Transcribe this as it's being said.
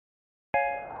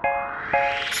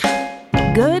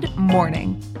Good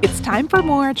morning. It's time for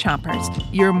more Chompers,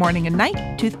 your morning and night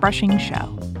toothbrushing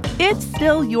show. It's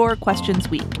still your questions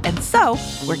week, and so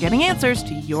we're getting answers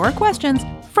to your questions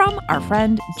from our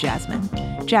friend Jasmine.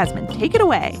 Jasmine, take it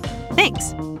away.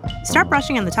 Thanks. Start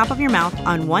brushing on the top of your mouth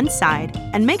on one side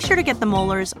and make sure to get the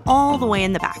molars all the way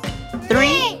in the back.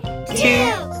 3, 2,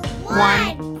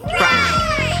 1,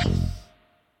 brush.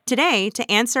 Today, to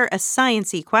answer a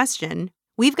science-y question,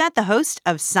 we've got the host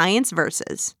of Science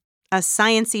Versus, a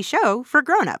science-y show for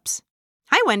grown-ups.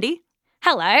 Hi, Wendy.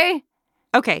 Hello.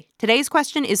 Okay, today's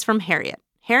question is from Harriet.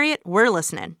 Harriet, we're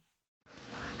listening.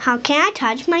 How can I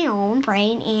touch my own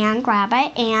brain and grab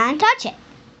it and touch it?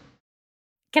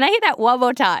 Can I hear that one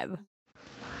more time?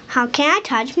 How can I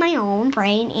touch my own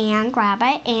brain and grab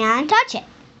it and touch it?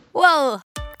 Whoa.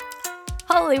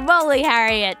 Holy moly,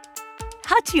 Harriet.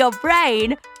 Touch your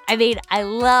brain? I mean, I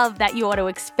love that you want to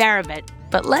experiment,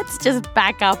 but let's just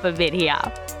back up a bit here.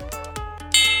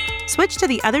 Switch to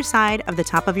the other side of the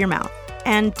top of your mouth,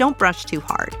 and don't brush too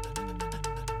hard.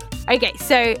 Okay,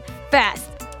 so first,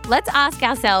 let's ask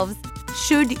ourselves,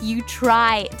 should you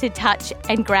try to touch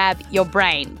and grab your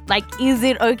brain? Like, is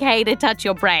it okay to touch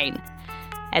your brain?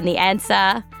 And the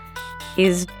answer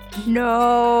is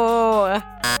no.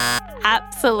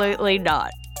 Absolutely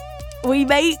not. We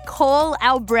may call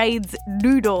our brains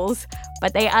noodles,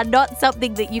 but they are not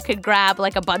something that you can grab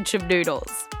like a bunch of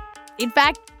noodles. In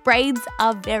fact, brains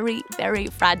are very, very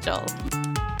fragile.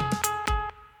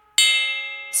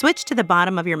 Switch to the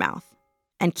bottom of your mouth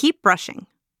and keep brushing.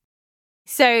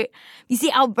 So, you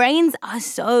see, our brains are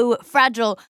so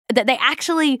fragile that they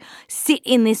actually sit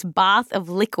in this bath of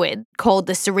liquid called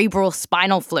the cerebral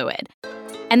spinal fluid.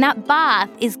 And that bath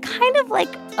is kind of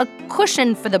like a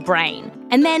cushion for the brain.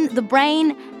 And then the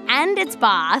brain and its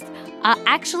bath are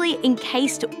actually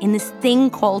encased in this thing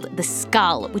called the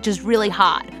skull, which is really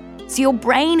hard. So your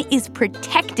brain is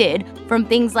protected from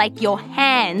things like your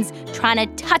hands trying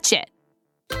to touch it.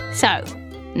 So,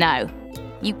 no,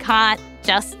 you can't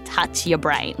just touch your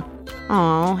brain.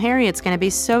 Oh, Harriet's going to be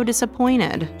so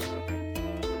disappointed.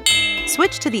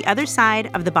 Switch to the other side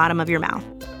of the bottom of your mouth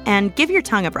and give your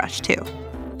tongue a brush too.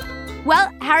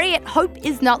 Well, Harriet, hope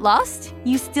is not lost.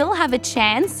 You still have a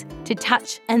chance to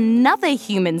touch another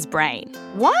human's brain.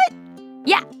 What?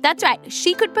 Yeah, that's right.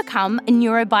 She could become a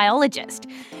neurobiologist.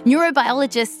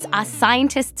 Neurobiologists are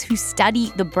scientists who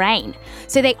study the brain.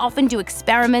 So they often do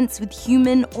experiments with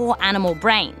human or animal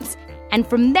brains. And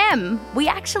from them, we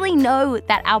actually know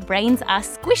that our brains are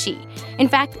squishy. In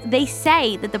fact, they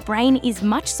say that the brain is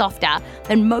much softer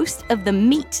than most of the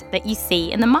meat that you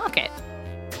see in the market.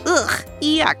 Ugh,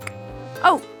 yuck.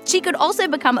 Oh, she could also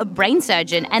become a brain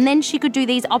surgeon, and then she could do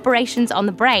these operations on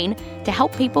the brain to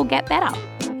help people get better.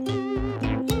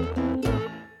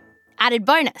 Added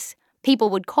bonus, people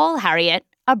would call Harriet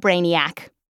a brainiac.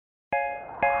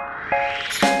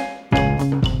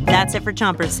 That's it for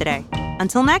Chompers today.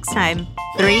 Until next time,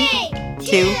 3,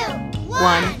 2,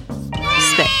 1,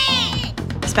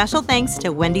 spit. Special thanks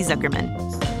to Wendy Zukerman.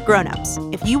 Grown-ups,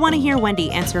 if you want to hear Wendy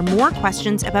answer more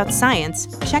questions about science,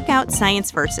 check out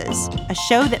Science Versus, a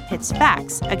show that pits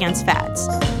facts against fads.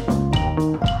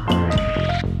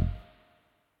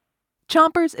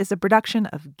 Chompers is a production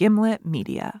of Gimlet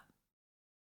Media.